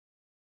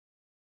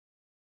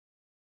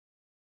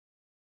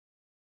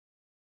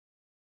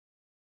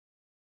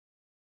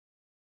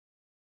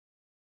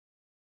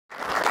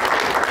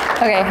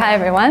Okay, hi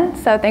everyone.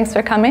 So thanks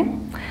for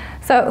coming.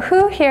 So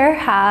who here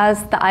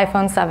has the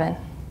iPhone 7?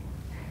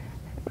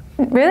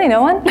 Really,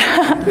 no one?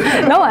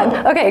 No one?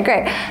 Okay,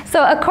 great.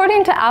 So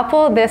according to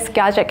Apple, this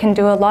gadget can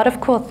do a lot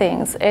of cool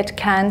things. It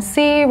can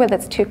see with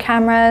its 2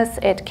 cameras,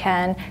 it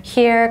can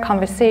hear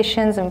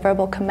conversations and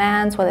verbal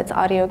commands with its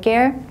audio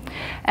gear,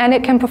 and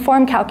it can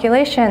perform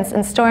calculations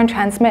and store and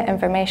transmit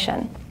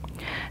information.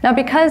 Now,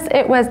 because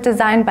it was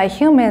designed by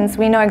humans,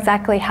 we know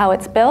exactly how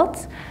it's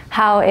built,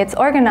 how it's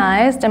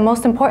organized, and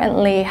most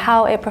importantly,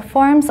 how it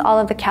performs all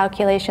of the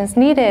calculations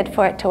needed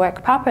for it to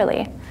work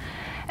properly.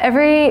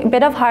 Every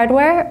bit of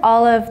hardware,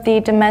 all of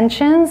the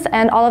dimensions,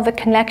 and all of the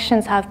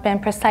connections have been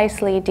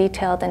precisely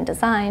detailed and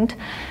designed.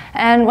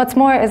 And what's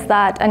more is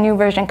that a new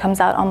version comes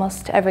out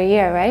almost every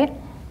year, right?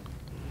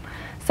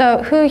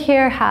 So who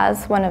here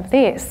has one of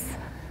these?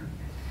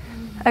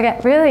 Okay,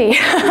 really?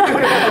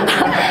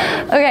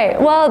 Okay,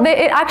 well,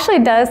 it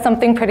actually does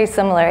something pretty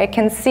similar. It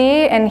can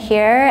see and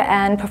hear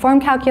and perform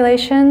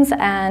calculations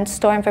and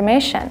store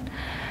information.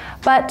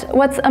 But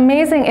what's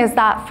amazing is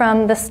that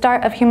from the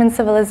start of human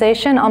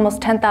civilization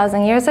almost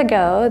 10,000 years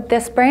ago,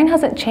 this brain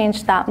hasn't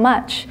changed that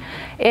much.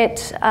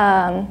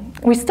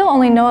 We still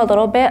only know a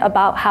little bit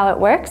about how it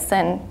works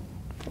and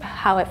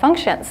how it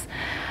functions.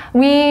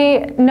 We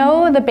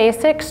know the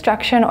basic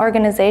structure and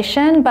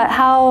organization, but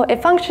how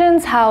it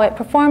functions, how it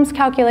performs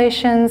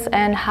calculations,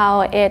 and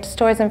how it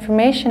stores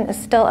information is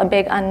still a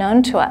big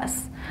unknown to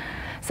us.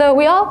 So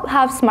we all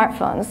have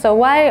smartphones, so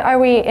why are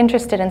we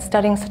interested in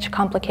studying such a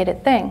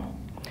complicated thing?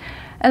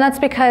 And that's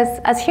because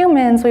as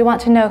humans, we want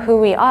to know who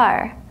we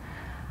are.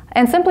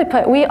 And simply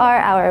put, we are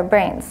our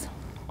brains.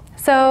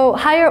 So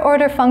higher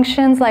order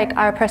functions like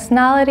our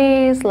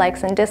personalities,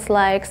 likes and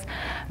dislikes,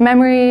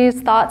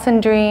 memories, thoughts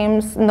and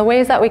dreams, and the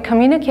ways that we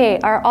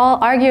communicate are all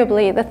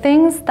arguably the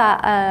things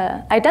that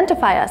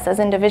identify us as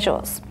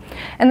individuals.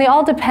 And they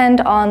all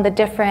depend on the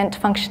different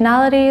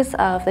functionalities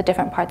of the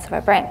different parts of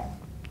our brain.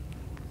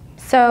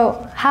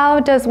 So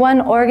how does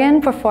one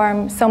organ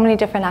perform so many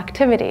different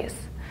activities?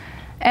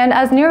 And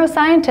as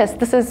neuroscientists,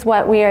 this is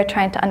what we are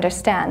trying to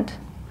understand.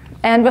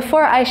 And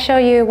before I show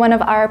you one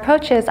of our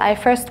approaches, I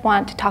first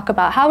want to talk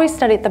about how we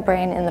studied the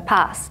brain in the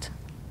past.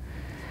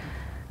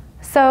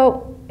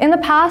 So in the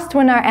past,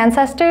 when our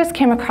ancestors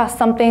came across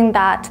something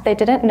that they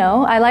didn't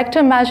know, I like to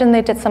imagine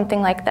they did something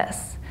like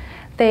this.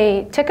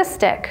 They took a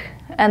stick,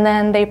 and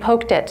then they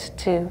poked it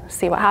to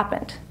see what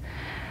happened.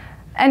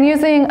 And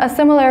using a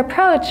similar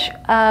approach,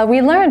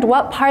 we learned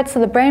what parts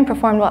of the brain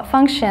performed what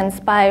functions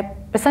by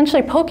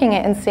essentially poking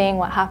it and seeing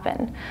what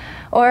happened.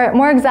 Or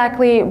more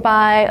exactly,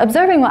 by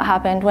observing what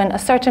happened when a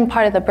certain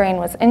part of the brain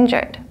was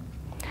injured.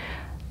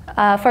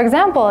 For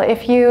example,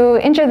 if you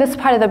injure this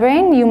part of the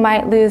brain, you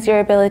might lose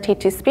your ability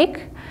to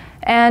speak.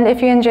 And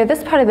if you injure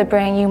this part of the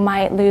brain, you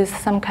might lose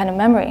some kind of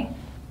memory.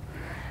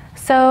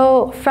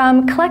 So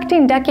from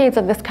collecting decades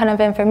of this kind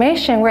of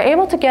information, we're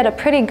able to get a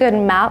pretty good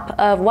map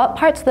of what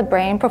parts of the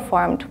brain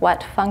performed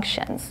what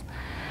functions.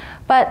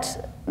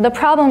 But the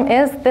problem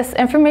is this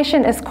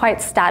information is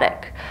quite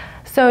static.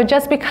 So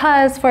just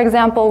because, for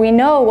example, we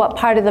know what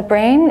part of the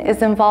brain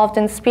is involved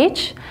in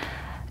speech,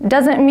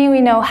 doesn't mean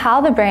we know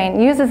how the brain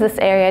uses this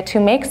area to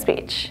make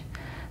speech.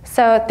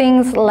 So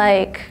things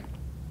like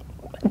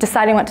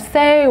deciding what to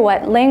say,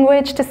 what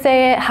language to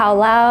say it, how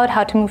loud,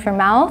 how to move your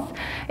mouth,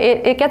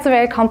 it gets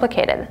very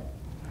complicated.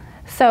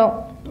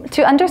 So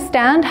to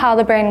understand how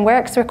the brain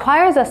works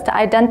requires us to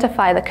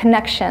identify the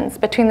connections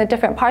between the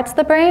different parts of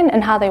the brain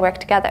and how they work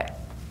together.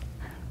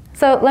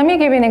 So let me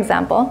give you an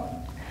example.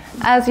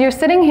 As you're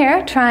sitting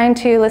here trying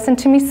to listen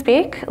to me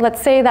speak,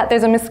 let's say that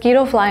there's a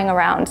mosquito flying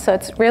around, so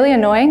it's really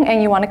annoying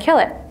and you want to kill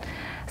it.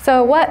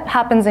 So what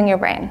happens in your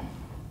brain?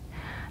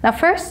 Now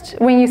first,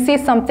 when you see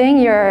something,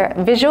 your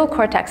visual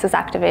cortex is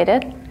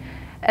activated,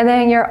 and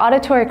then your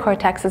auditory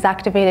cortex is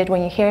activated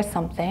when you hear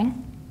something,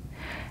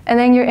 and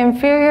then your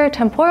inferior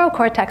temporal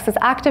cortex is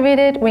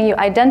activated when you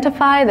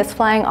identify this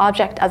flying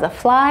object as a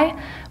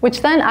fly,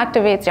 which then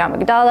activates your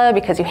amygdala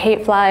because you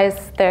hate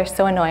flies. They're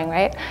so annoying,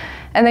 right?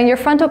 And then your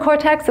frontal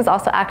cortex is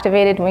also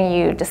activated when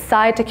you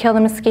decide to kill the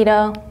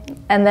mosquito,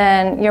 and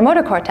then your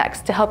motor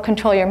cortex to help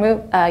control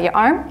your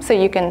arm so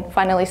you can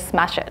finally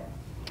smash it.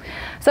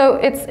 So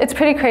it's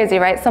pretty crazy,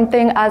 right?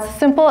 Something as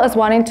simple as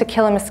wanting to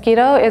kill a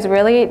mosquito is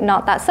really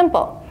not that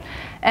simple.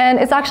 And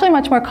it's actually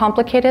much more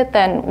complicated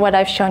than what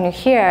I've shown you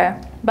here.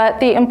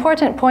 But the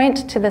important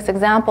point to this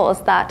example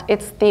is that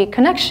it's the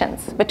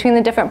connections between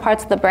the different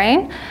parts of the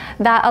brain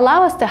that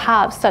allow us to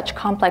have such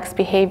complex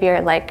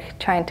behavior like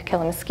trying to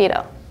kill a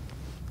mosquito.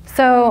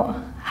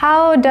 So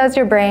how does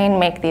your brain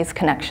make these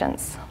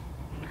connections?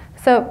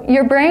 So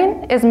your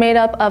brain is made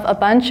up of a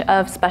bunch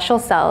of special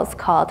cells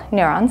called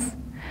neurons.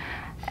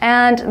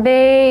 And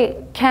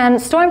they can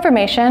store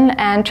information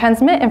and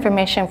transmit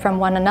information from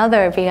one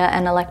another via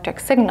an electric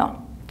signal.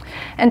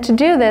 And to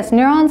do this,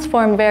 neurons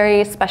form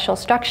very special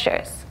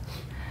structures.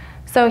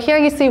 So here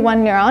you see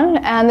one neuron,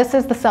 and this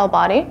is the cell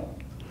body.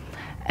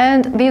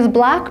 And these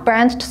black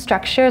branched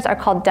structures are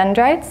called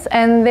dendrites,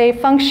 and they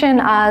function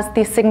as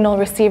the signal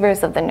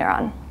receivers of the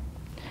neuron.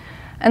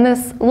 And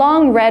this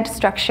long red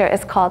structure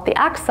is called the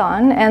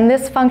axon, and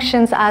this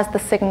functions as the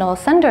signal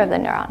sender of the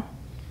neuron.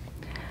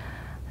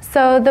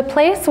 So the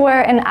place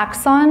where an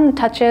axon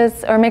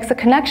touches or makes a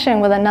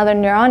connection with another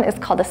neuron is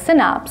called a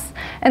synapse.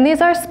 And these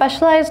are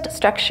specialized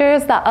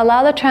structures that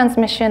allow the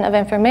transmission of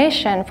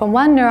information from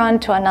one neuron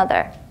to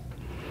another.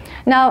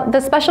 Now, the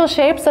special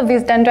shapes of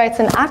these dendrites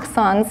and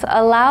axons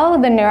allow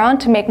the neuron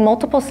to make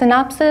multiple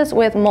synapses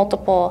with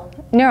multiple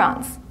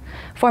neurons,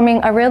 forming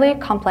a really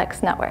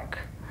complex network.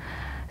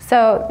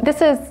 So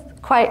this is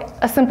quite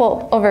a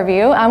simple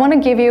overview. I want to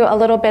give you a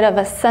little bit of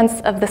a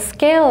sense of the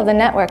scale of the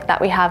network that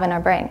we have in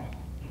our brain.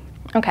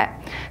 Okay,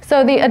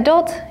 so the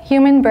adult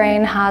human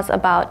brain has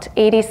about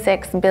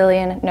 86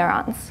 billion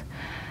neurons.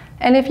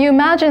 And if you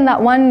imagine that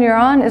one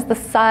neuron is the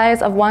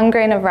size of 1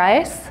 grain of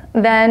rice,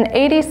 then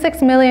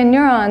 86 million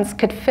neurons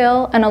could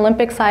fill an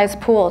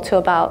Olympic-sized pool to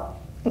about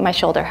my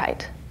shoulder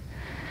height.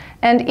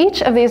 And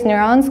each of these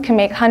neurons can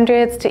make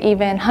hundreds to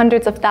even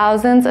hundreds of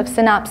thousands of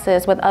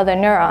synapses with other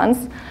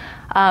neurons,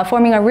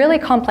 forming a really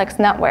complex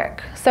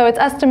network. So it's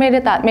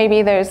estimated that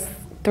maybe there's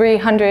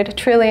 300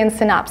 trillion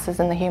synapses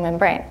in the human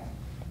brain.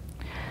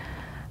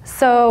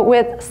 So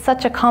with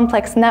such a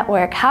complex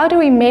network, how do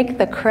we make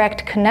the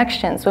correct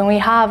connections when we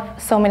have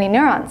so many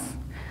neurons?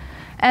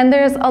 And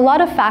there's a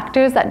lot of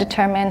factors that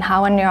determine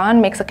how a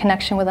neuron makes a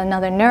connection with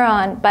another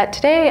neuron, but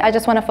today I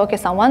just want to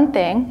focus on one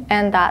thing,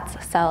 and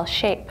that's cell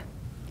shape.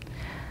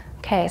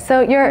 Okay,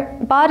 so your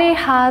body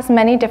has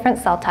many different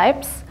cell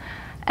types,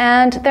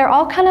 and they're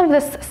all kind of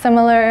this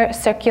similar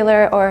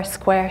circular or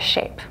square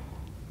shape.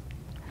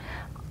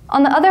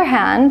 On the other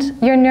hand,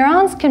 your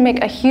neurons can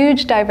make a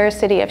huge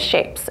diversity of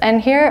shapes, and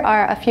here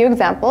are a few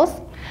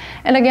examples.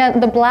 And again,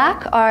 the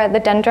black are the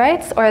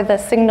dendrites, or the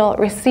signal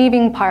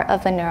receiving part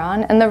of the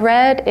neuron, and the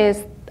red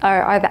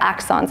are the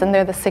axons, and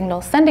they're the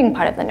signal sending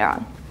part of the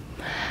neuron.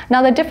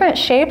 Now, the different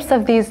shapes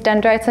of these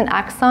dendrites and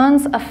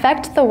axons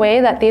affect the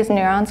way that these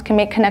neurons can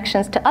make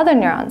connections to other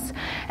neurons,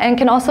 and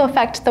can also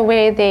affect the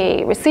way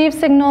they receive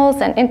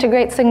signals and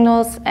integrate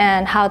signals,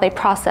 and how they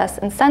process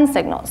and send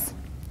signals.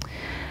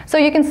 So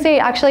you can see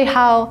actually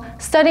how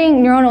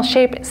studying neuronal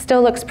shape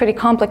still looks pretty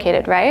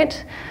complicated,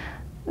 right?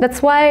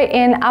 That's why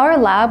in our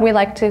lab we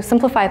like to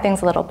simplify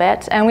things a little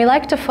bit, and we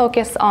like to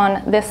focus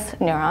on this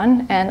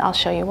neuron, and I'll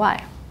show you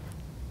why.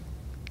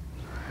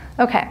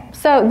 Okay,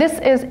 so this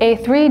is a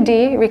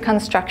 3D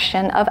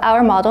reconstruction of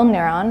our model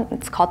neuron.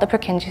 It's called the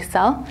Purkinje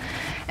cell.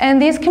 And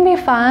these can be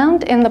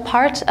found in the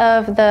part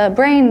of the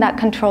brain that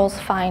controls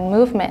fine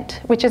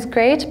movement, which is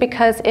great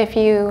because if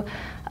you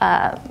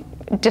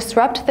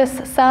disrupt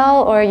this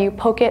cell or you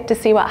poke it to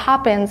see what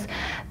happens,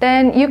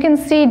 then you can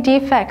see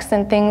defects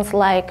in things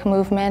like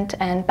movement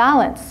and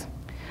balance.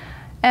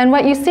 And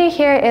what you see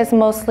here is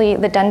mostly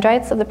the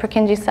dendrites of the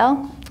Purkinje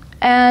cell.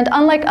 And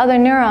unlike other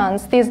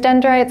neurons, these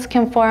dendrites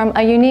can form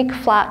a unique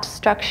flat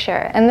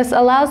structure, and this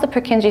allows the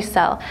Purkinje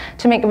cell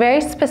to make very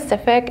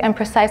specific and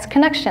precise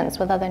connections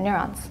with other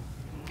neurons.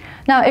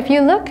 Now, if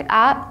you look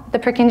at the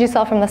Purkinje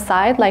cell from the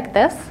side like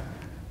this,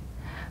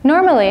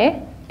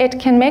 normally it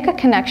can make a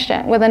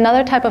connection with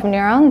another type of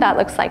neuron that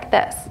looks like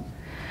this.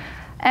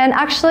 And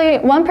actually,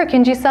 one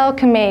Purkinje cell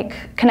can make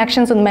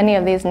connections with many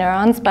of these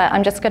neurons, but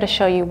I'm just going to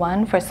show you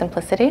one for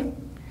simplicity.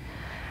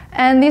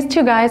 And these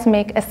two guys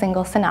make a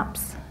single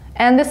synapse.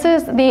 And this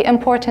is the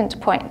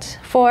important point.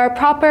 For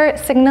proper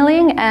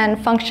signaling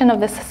and function of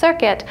this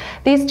circuit,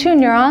 these two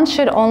neurons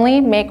should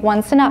only make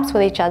one synapse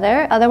with each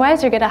other.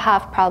 Otherwise, you're going to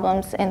have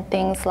problems in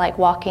things like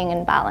walking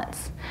and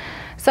balance.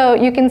 So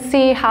you can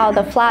see how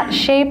the flat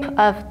shape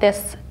of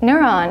this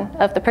neuron,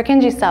 of the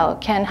Purkinje cell,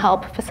 can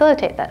help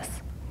facilitate this.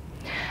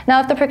 Now,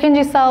 if the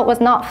Purkinje cell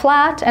was not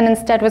flat and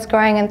instead was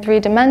growing in 3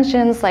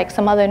 dimensions like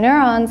some other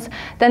neurons,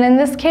 then in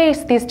this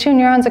case, these two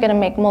neurons are going to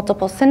make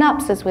multiple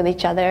synapses with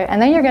each other,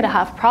 and then you're going to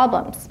have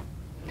problems.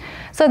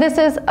 So this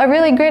is a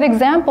really great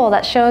example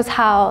that shows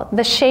how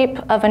the shape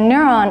of a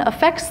neuron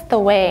affects the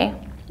way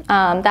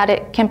that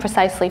it can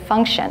precisely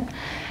function.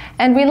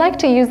 And we like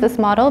to use this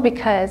model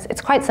because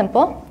it's quite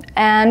simple,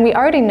 and we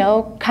already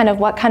know kind of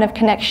what kind of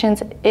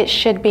connections it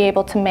should be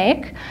able to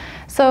make.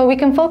 So we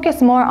can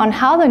focus more on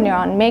how the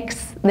neuron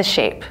makes the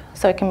shape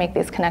so it can make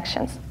these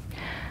connections.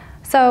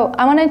 So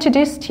I want to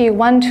introduce to you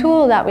one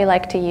tool that we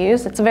like to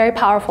use. It's a very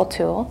powerful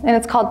tool, and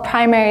it's called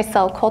primary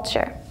cell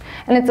culture.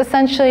 And it's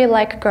essentially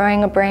like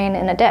growing a brain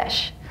in a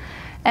dish.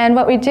 And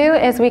what we do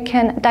is we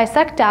can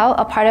dissect out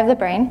a part of the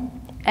brain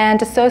and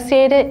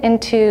dissociate it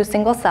into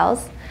single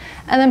cells,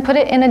 and then put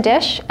it in a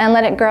dish and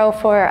let it grow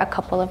for a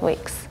couple of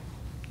weeks.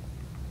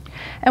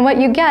 And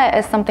what you get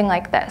is something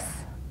like this.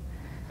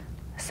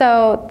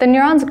 So the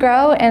neurons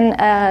grow in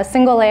a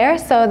single layer,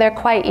 so they're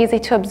quite easy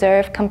to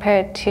observe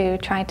compared to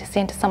trying to see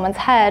into someone's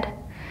head.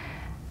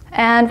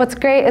 And what's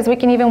great is we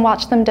can even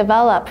watch them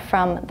develop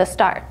from the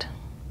start.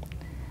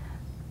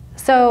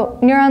 So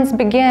neurons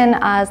begin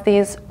as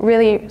these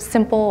really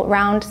simple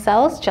round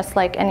cells, just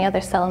like any other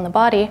cell in the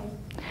body.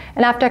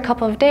 And after a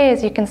couple of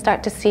days, you can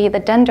start to see the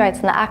dendrites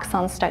and the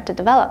axons start to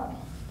develop.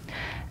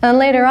 And then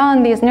later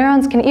on, these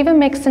neurons can even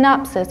make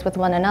synapses with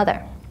one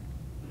another.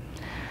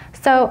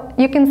 So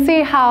you can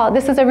see how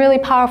this is a really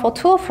powerful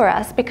tool for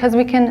us because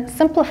we can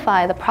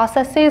simplify the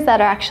processes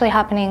that are actually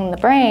happening in the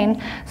brain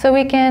so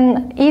we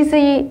can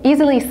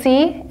easily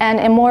see and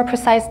in more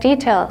precise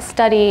detail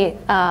study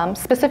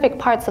specific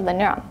parts of the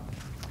neuron.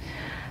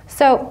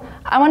 So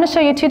I want to show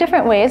you two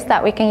different ways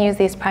that we can use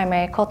these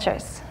primary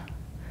cultures.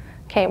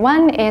 Okay,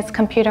 one is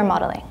computer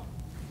modeling.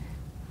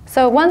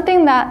 So one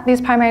thing that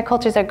these primary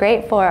cultures are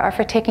great for are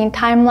for taking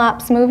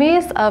time-lapse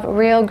movies of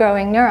real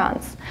growing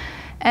neurons.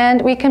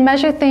 And we can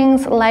measure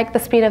things like the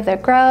speed of their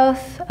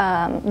growth,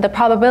 the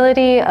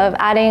probability of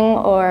adding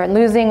or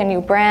losing a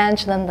new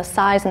branch, then the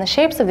size and the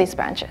shapes of these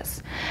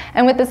branches.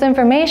 And with this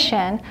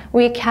information,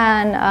 we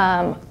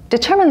can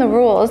determine the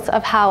rules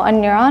of how a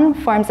neuron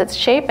forms its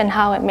shape and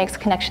how it makes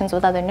connections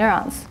with other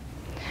neurons.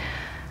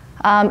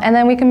 And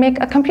then we can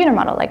make a computer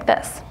model like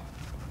this.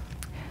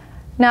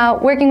 Now,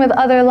 working with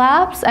other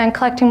labs and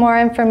collecting more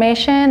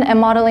information and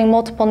modeling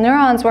multiple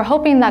neurons, we're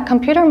hoping that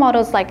computer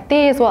models like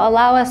these will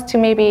allow us to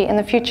maybe in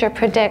the future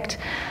predict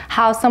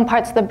how some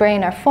parts of the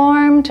brain are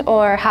formed,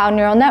 or how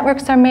neural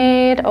networks are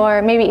made,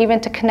 or maybe even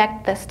to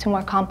connect this to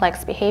more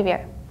complex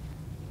behavior.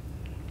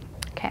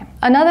 Okay.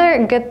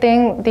 Another good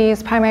thing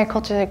these primary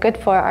cultures are good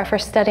for are for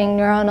studying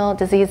neuronal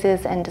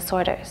diseases and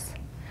disorders.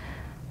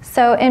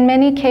 So in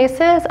many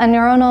cases, a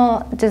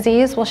neuronal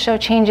disease will show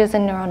changes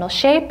in neuronal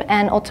shape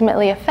and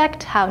ultimately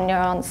affect how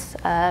neurons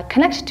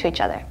connect to each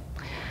other.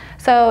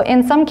 So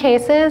in some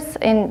cases,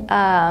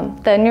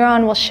 the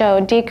neuron will show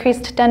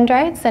decreased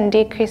dendrites and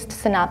decreased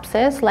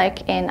synapses,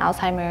 like in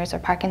Alzheimer's or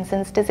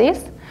Parkinson's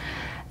disease.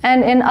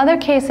 And in other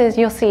cases,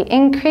 you'll see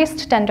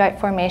increased dendrite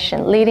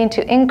formation leading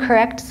to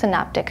incorrect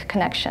synaptic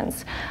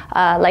connections,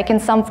 like in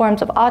some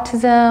forms of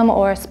autism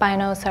or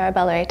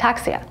spinocerebellar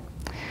ataxia.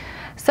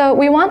 So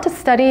we want to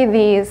study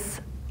these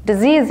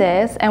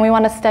diseases, and we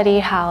want to study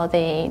how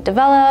they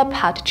develop,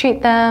 how to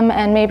treat them,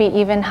 and maybe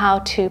even how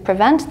to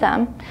prevent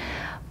them.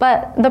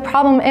 But the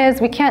problem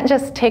is we can't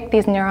just take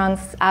these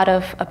neurons out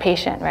of a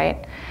patient,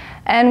 right?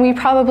 And we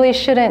probably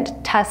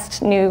shouldn't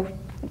test new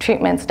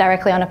treatments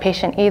directly on a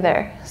patient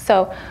either.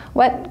 So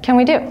what can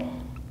we do?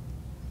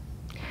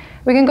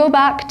 We can go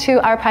back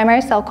to our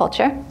primary cell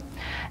culture.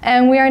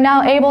 And we are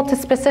now able to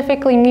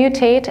specifically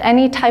mutate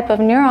any type of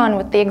neuron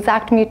with the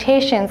exact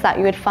mutations that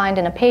you would find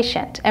in a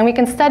patient. And we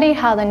can study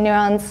how the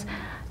neurons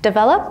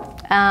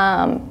develop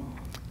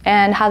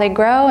and how they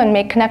grow and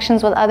make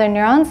connections with other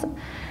neurons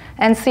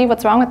and see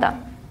what's wrong with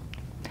them.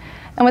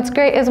 And what's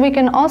great is we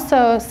can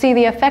also see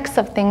the effects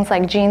of things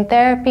like gene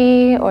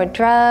therapy or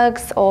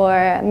drugs,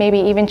 or maybe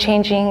even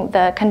changing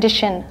the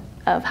condition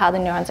of how the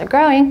neurons are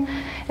growing,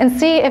 and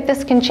see if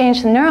this can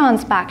change the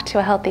neurons back to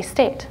a healthy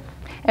state.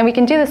 And we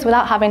can do this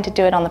without having to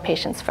do it on the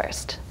patients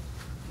first.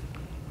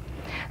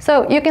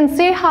 So you can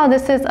see how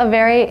this is a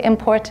very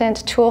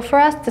important tool for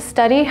us to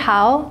study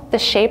how the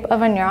shape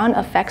of a neuron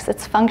affects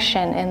its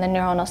function in the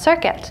neuronal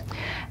circuit.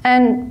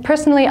 And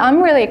personally,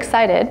 I'm really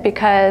excited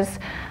because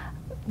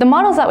the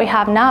models that we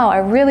have now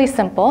are really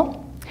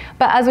simple.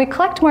 But as we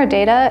collect more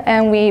data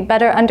and we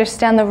better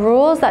understand the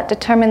rules that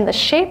determine the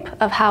shape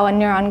of how a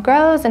neuron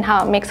grows and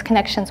how it makes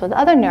connections with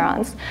other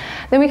neurons,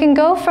 then we can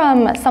go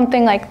from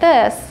something like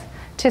this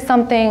to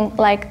something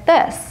like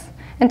this,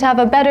 and to have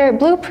a better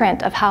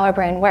blueprint of how our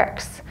brain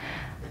works.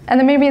 And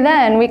then maybe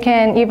then we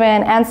can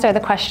even answer the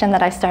question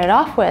that I started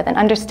off with and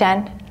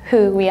understand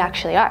who we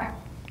actually are.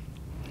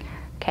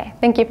 Okay,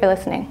 thank you for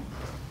listening.